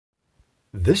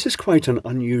This is quite an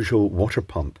unusual water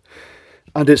pump,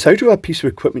 and it's out of a piece of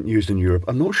equipment used in Europe.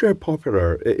 I'm not sure how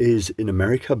popular it is in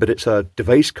America, but it's a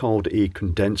device called a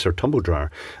condenser tumble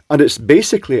dryer. And it's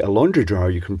basically a laundry dryer.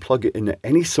 You can plug it in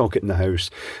any socket in the house,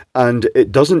 and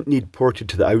it doesn't need ported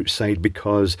to the outside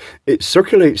because it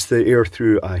circulates the air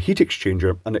through a heat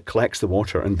exchanger and it collects the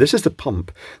water. And this is the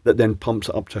pump that then pumps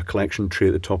it up to a collection tray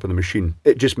at the top of the machine.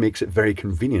 It just makes it very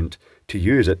convenient to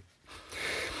use it.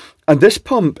 And this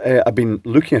pump, I've been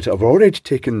looking at it, I've already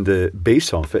taken the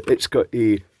base off it. It's got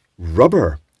a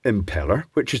rubber impeller,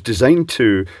 which is designed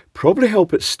to probably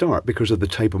help it start because of the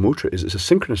type of motor it is. It's a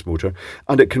synchronous motor,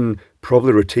 and it can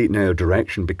probably rotate in either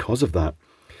direction because of that.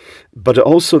 But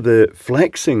also the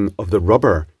flexing of the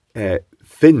rubber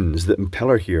fins, the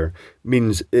impeller here,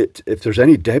 means if there's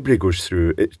any debris goes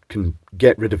through, it can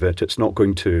get rid of it. It's not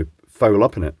going to foul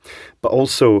up in it. But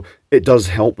also it does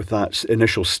help with that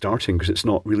initial starting because it's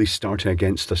not really starting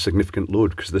against a significant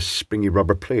load because of this springy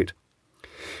rubber plate.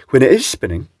 When it is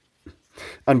spinning,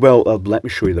 and well, let me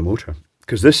show you the motor,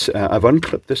 because this I've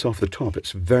unclipped this off the top.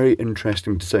 It's very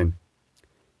interesting design.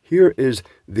 Here is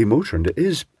the motor, and it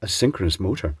is a synchronous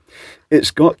motor.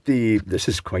 It's got this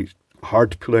is quite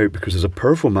hard to pull out because there's a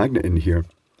powerful magnet in here.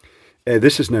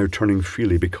 This is now turning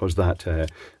freely because that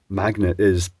magnet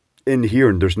is in here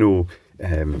and there's no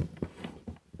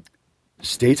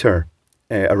stator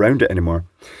around it anymore.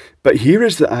 But here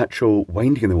is the actual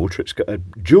winding in the motor. It's got a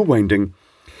dual winding,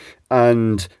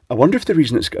 and I wonder if the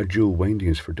reason it's got a dual winding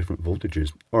is for different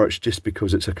voltages, or it's just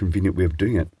because it's a convenient way of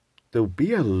doing it. There'll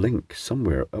be a link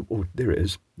somewhere. Oh, there it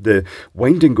is. The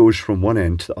winding goes from one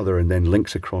end to the other and then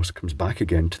links across, comes back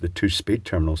again to the two spade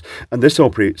terminals. And this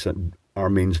operates at our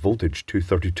mains voltage,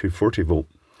 230, 240 volt.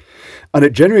 And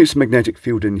it generates a magnetic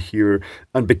field in here,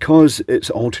 and because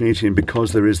it's alternating,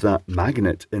 because there is that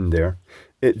magnet in there,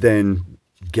 it then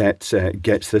gets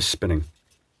this spinning.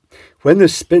 When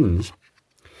this spins,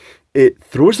 it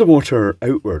throws the water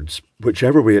outwards,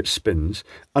 whichever way it spins,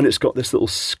 and it's got this little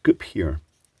scoop here.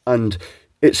 And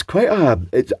it's quite I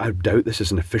doubt this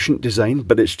is an efficient design,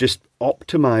 but it's just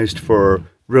optimized for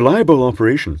reliable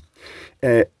operation.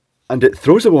 And it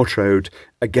throws the water out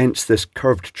against this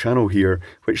curved channel here,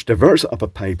 which diverts it up a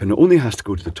pipe, and it only has to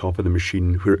go to the top of the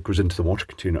machine where it goes into the water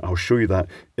container. I'll show you that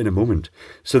in a moment.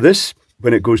 So this,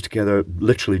 when it goes together,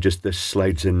 literally just this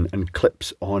slides in and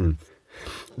clips on.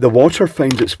 The water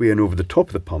finds its way in over the top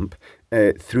of the pump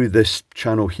through this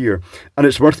channel here. And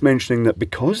it's worth mentioning that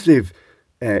because they've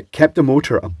kept the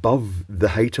motor above the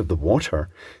height of the water,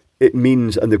 it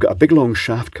means, and they've got a big long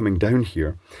shaft coming down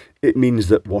here, it means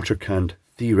that water can't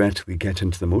theoretically get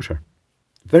into the motor.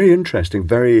 Very interesting,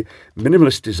 very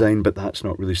minimalist design, but that's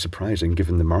not really surprising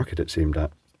given the market it's aimed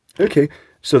at. Okay,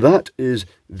 so that is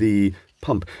the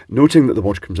pump. Noting that the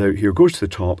water comes out here, goes to the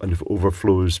top, and if it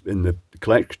overflows in the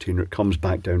collector container, it comes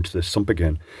back down to the sump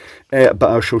again. But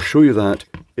I shall show you that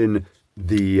in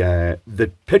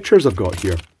the pictures I've got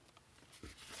here.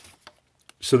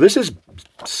 So this is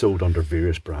sold under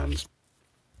various brands.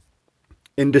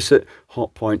 Indesit,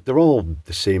 Hotpoint, they're all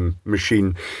the same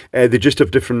machine. They just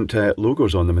have different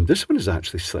logos on them, and this one is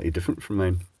actually slightly different from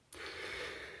mine.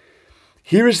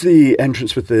 Here is the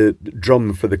entrance with the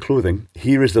drum for the clothing.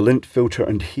 Here is the lint filter,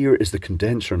 and here is the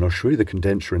condenser, and I'll show you the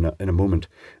condenser in a moment.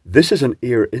 This is an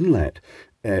air inlet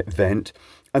vent,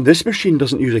 and this machine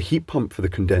doesn't use a heat pump for the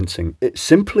condensing. It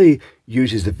simply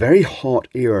uses the very hot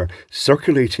air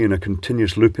circulating in a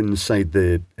continuous loop inside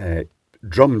the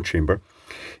drum chamber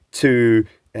to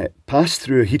pass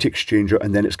through a heat exchanger,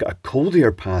 and then it's got a cold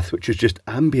air path, which is just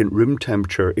ambient room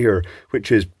temperature air, which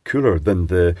is cooler than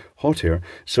the hot air.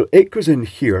 So it goes in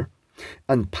here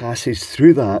and passes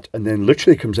through that, and then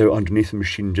literally comes out underneath the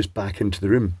machine just back into the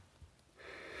room.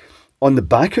 On the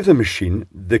back of the machine,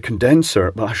 the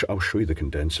condenser, well, I'll show you the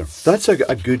condenser. That's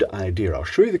a good idea. I'll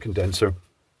show you the condenser.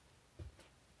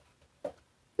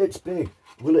 It's big.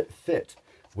 Will it fit?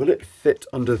 Will it fit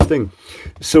under the thing?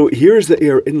 So here's the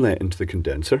air inlet into the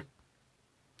condenser.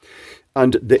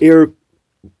 And the air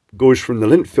goes from the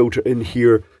lint filter in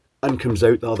here and comes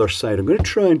out the other side. I'm going to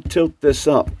try and tilt this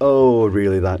up. Oh,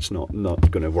 really, that's not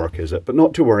going to work, is it? But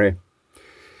not to worry.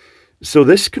 So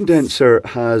this condenser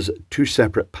has two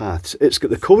separate paths. It's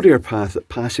got the cold air path that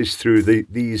passes through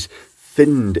these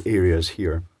thinned areas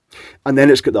here. And then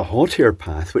it's got the hot air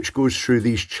path, which goes through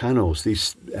these channels,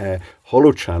 these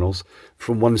hollow channels,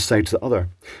 from one side to the other.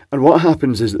 And what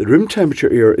happens is that the room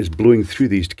temperature air is blowing through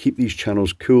these to keep these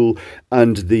channels cool,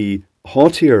 and the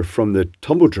hot air from the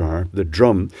tumble dryer, the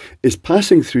drum, is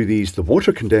passing through these. The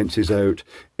water condenses out,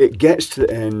 it gets to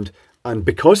the end, and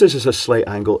because this is a slight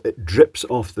angle, it drips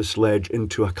off the sledge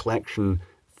into a collection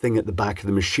thing at the back of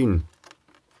the machine.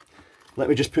 let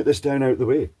me just put this down out of the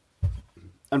way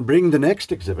and bring the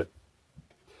next exhibit.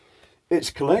 It's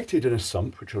collected in a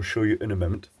sump, which I'll show you in a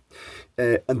moment,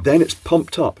 and then it's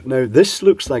pumped up. Now this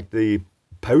looks like the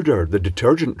powder, the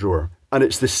detergent drawer, and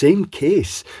it's the same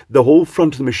case. The whole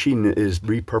front of the machine is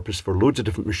repurposed for loads of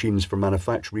different machines for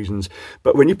manufacture reasons,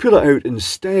 but when you pull it out,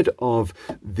 instead of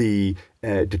the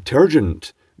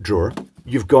detergent drawer,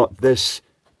 you've got this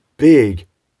big,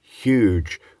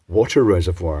 huge water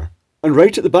reservoir. And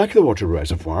right at the back of the water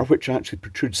reservoir, which actually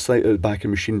protrudes slightly at the back of the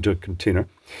machine into a container,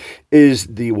 is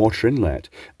the water inlet.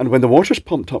 And when the water's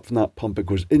pumped up from that pump, it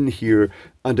goes in here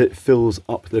and it fills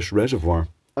up this reservoir.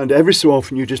 And every so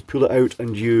often you just pull it out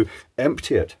and you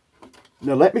empty it.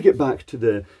 Now let me get back to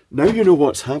the, now you know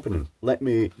what's happening. Let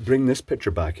me bring this picture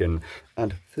back in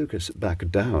and focus it back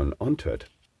down onto it.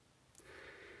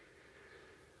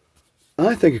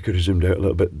 I think I could have zoomed out a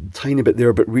little bit, tiny bit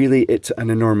there, but really it's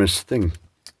an enormous thing.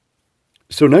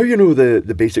 So now you know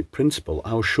the basic principle.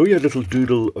 I'll show you a little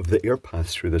doodle of the air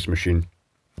paths through this machine.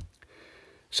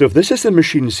 So if this is the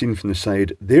machine seen from the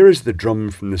side, there is the drum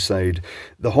from the side.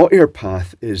 The hot air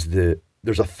path is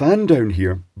there's a fan down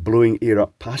here blowing air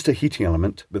up past a heating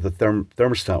element with a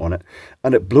thermostat on it,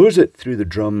 and it blows it through the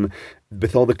drum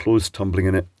with all the clothes tumbling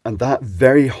in it, and that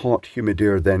very hot humid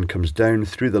air then comes down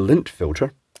through the lint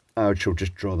filter. I shall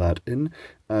just draw that in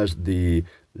as the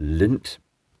lint.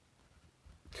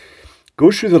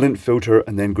 Goes through the lint filter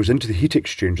and then goes into the heat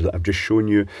exchanger that I've just shown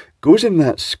you, goes in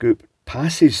that scoop,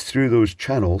 passes through those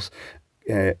channels,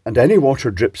 and any water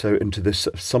drips out into this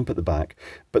sump at the back,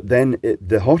 but then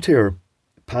the hot air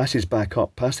passes back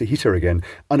up past the heater again,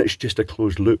 and it's just a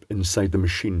closed loop inside the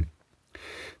machine.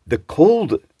 The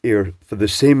cold air for the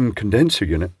same condenser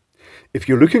unit, if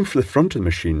you're looking for the front of the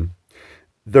machine,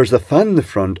 there's a fan in the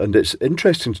front, and it's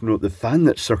interesting to note the fan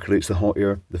that circulates the hot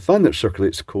air, the fan that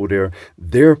circulates the cold air,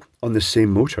 they're on the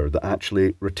same motor that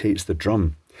actually rotates the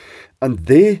drum. And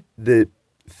the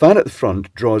fan at the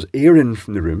front draws air in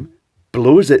from the room,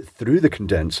 blows it through the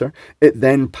condenser, it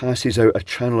then passes out a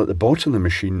channel at the bottom of the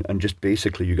machine, and just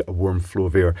basically you get a warm flow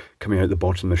of air coming out the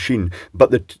bottom of the machine.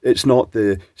 But it's not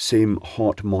the same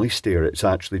hot, moist air, it's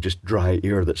actually just dry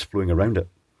air that's flowing around it.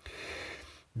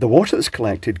 The water that's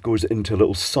collected goes into a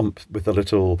little sump with a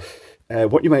little,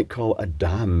 what you might call a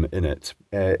dam in it.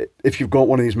 If you've got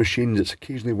one of these machines, it's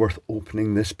occasionally worth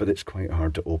opening this, but it's quite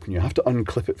hard to open. You have to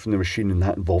unclip it from the machine, and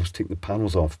that involves taking the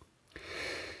panels off.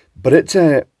 But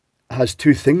it has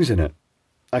two things in it.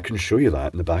 I can show you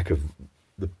that in the back of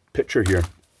the picture here.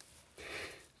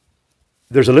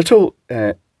 There's a little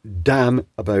dam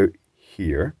about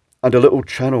here, and a little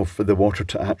channel for the water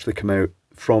to actually come out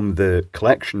from the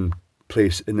collection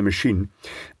place in the machine,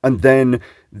 and then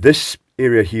this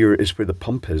area here is where the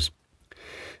pump is.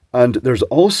 And there's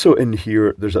also in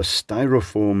here, there's a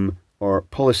styrofoam or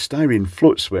polystyrene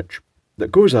float switch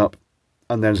that goes up,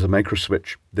 and then there's a micro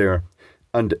switch there,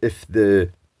 and if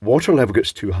the water level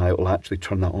gets too high, it will actually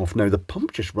turn that off. Now the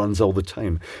pump just runs all the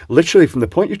time. Literally from the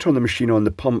point you turn the machine on, the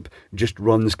pump just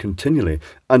runs continually,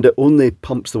 and it only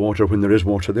pumps the water when there is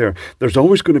water there. There's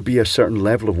always going to be a certain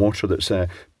level of water that's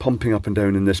pumping up and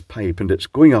down in this pipe, and it's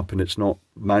going up and it's not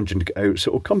managing to get out,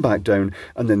 so it'll come back down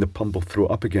and then the pump will throw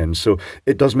it up again. So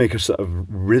it does make a sort of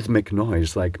rhythmic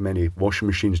noise like many washing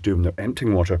machines do when they're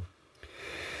emptying water.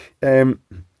 And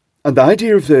the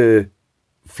idea of the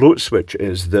float switch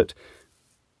is that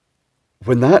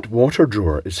when that water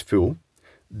drawer is full,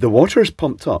 the water is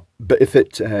pumped up, but if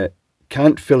it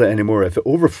can't fill it anymore, if it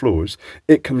overflows,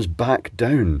 it comes back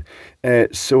down.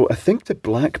 So I think the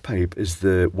black pipe is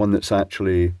the one that's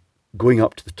actually going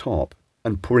up to the top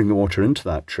and pouring the water into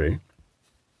that tray.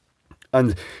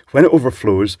 And when it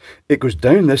overflows, it goes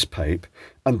down this pipe,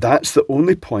 and that's the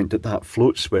only point that that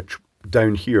float switch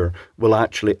down here will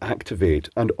actually activate,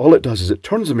 and all it does is it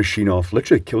turns the machine off,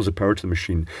 literally kills the power to the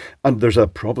machine, and there's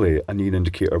probably a neon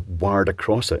indicator wired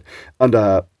across it, and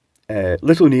a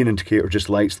little neon indicator just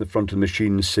lights the front of the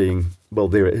machine saying, well,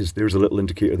 there it is, there's a little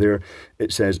indicator there,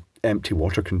 it says empty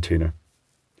water container.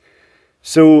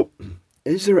 So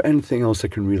is there anything else I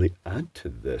can really add to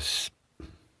this?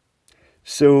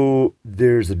 So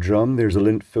there's the drum, there's a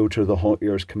lint filter, the hot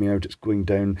air is coming out, it's going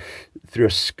down through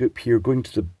a scoop here, going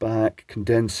to the back,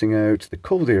 condensing out, the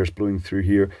cold air is blowing through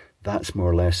here, that's more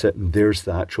or less it, and there's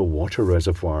the actual water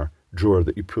reservoir drawer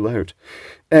that you pull out.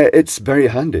 It's very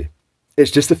handy.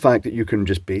 It's just the fact that you can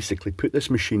just basically put this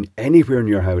machine anywhere in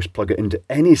your house, plug it into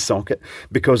any socket,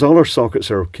 because all our sockets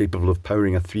are capable of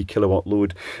powering a 3 kilowatt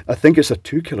load. I think it's a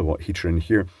 2 kilowatt heater in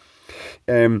here.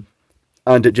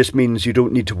 And it just means you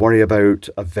don't need to worry about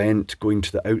a vent going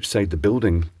to the outside the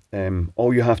building.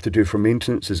 All you have to do for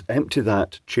maintenance is empty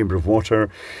that chamber of water,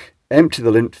 empty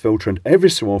the lint filter, and every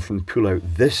so often pull out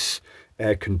this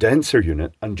condenser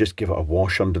unit and just give it a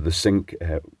wash under the sink,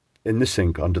 in the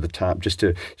sink under the tap, just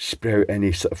to spray out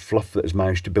any sort of fluff that has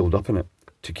managed to build up in it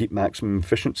to keep maximum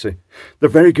efficiency. They're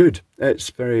very good. It's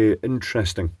very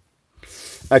interesting.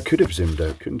 I could have zoomed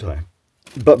out, couldn't I?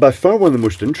 But by far one of the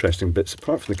most interesting bits,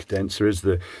 apart from the condenser, is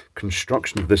the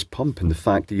construction of this pump and the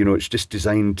fact that, it's just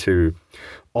designed to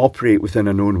operate within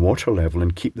a known water level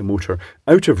and keep the motor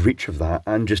out of reach of that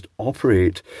and just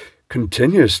operate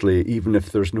continuously, even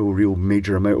if there's no real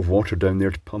major amount of water down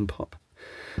there to pump up.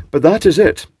 But that is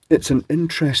it. It's an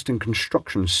interesting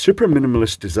construction, super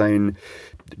minimalist design,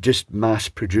 just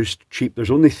mass-produced, cheap.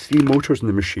 There's only 3 motors in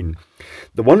the machine.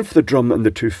 The one for the drum and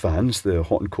the 2 fans, the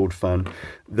hot and cold fan,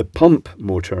 the pump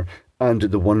motor, and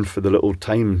the one for the little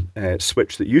time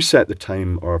switch that you set the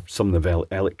time, or some of the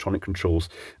electronic controls,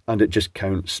 and it just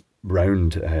counts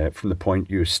round from the point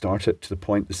you start it to the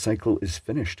point the cycle is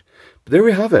finished. But there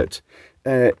we have it.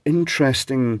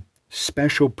 Interesting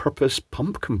special purpose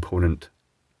pump component.